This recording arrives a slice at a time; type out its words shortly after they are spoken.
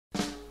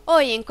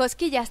Hoy en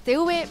Cosquillas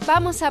TV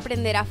vamos a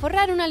aprender a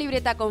forrar una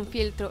libreta con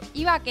fieltro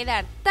y va a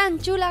quedar tan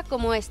chula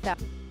como esta.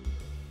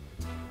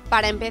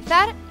 Para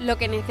empezar, lo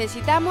que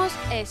necesitamos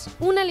es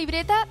una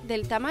libreta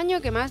del tamaño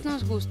que más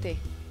nos guste.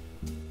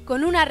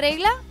 Con una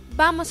regla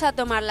vamos a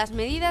tomar las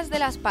medidas de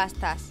las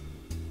pastas.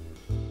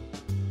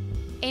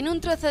 En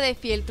un trozo de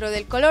fieltro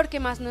del color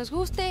que más nos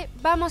guste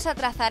vamos a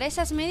trazar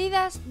esas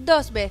medidas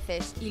 2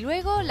 veces y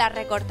luego las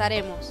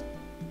recortaremos.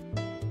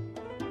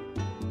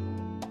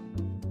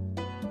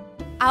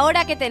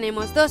 Ahora que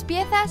tenemos 2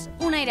 piezas,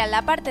 una irá en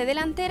la parte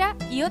delantera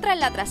y otra en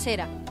la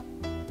trasera.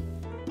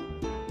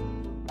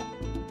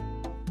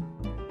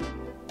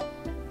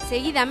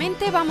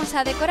 Seguidamente vamos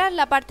a decorar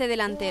la parte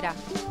delantera.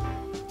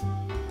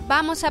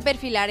 Vamos a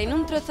perfilar en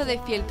un trozo de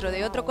fieltro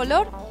de otro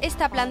color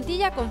esta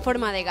plantilla con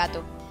forma de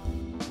gato.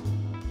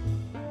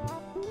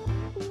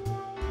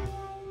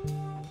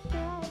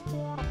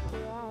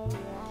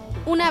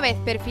 Una vez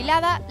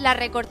perfilada, la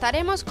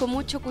recortaremos con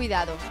mucho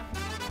cuidado.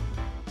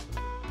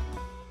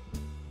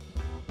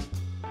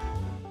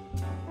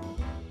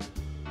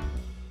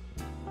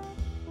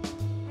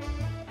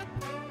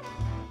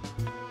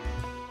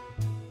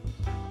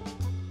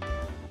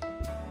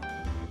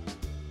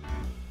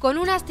 Con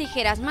unas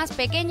tijeras más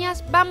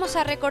pequeñas vamos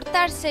a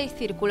recortar 6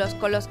 círculos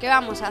con los que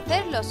vamos a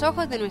hacer los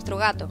ojos de nuestro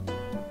gato.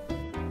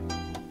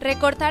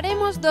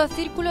 Recortaremos 2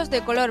 círculos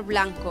de color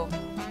blanco,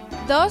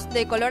 2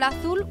 de color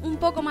azul un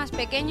poco más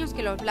pequeños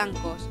que los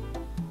blancos,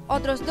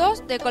 otros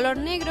 2 de color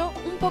negro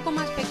un poco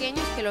más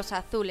pequeños que los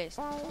azules.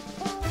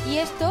 Y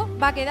esto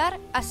va a quedar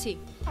así.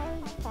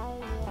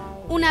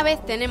 Una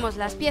vez tenemos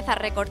las piezas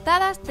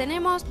recortadas,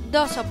 tenemos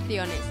 2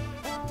 opciones.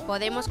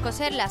 Podemos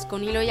coserlas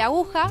con hilo y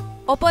aguja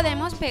o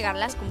podemos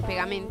pegarlas con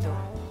pegamento.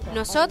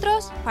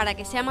 Nosotros, para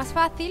que sea más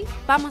fácil,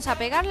 vamos a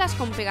pegarlas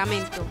con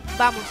pegamento.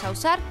 Vamos a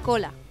usar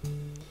cola.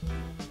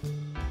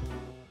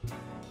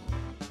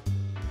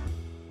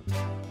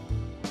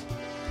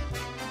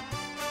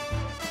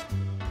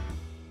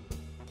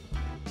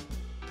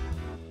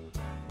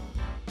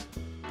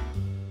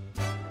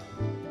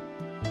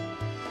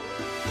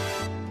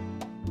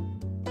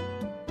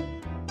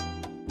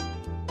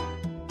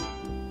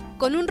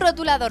 Con un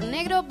rotulador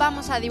negro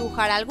vamos a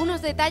dibujar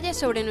algunos detalles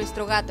sobre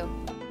nuestro gato.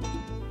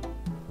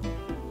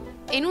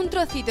 En un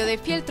trocito de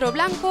fieltro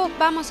blanco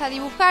vamos a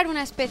dibujar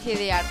una especie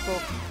de arco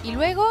y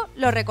luego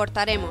lo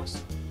recortaremos.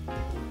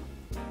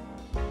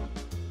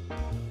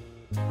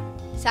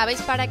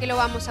 ¿Sabéis para qué lo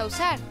vamos a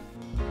usar?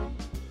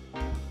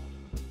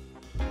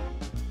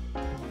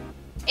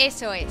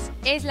 Eso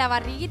es la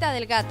barriguita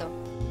del gato.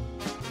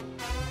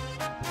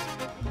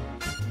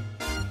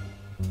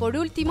 Por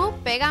último,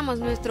 pegamos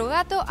nuestro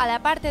gato a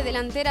la parte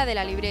delantera de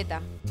la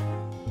libreta.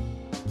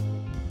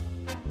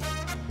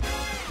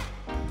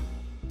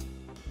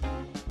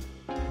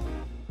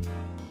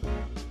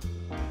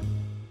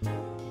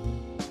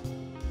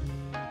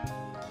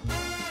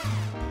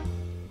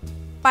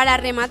 Para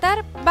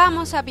rematar,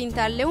 vamos a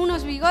pintarle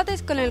unos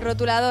bigotes con el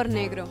rotulador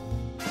negro.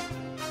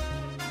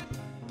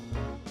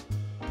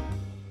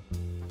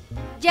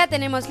 Ya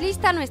tenemos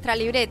lista nuestra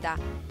libreta.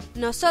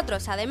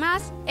 Nosotros,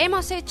 además,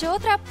 hemos hecho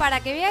otra para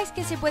que veáis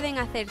que se pueden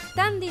hacer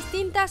tan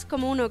distintas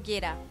como uno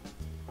quiera.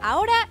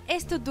 Ahora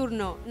es tu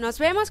turno. Nos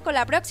vemos con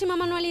la próxima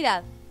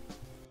manualidad.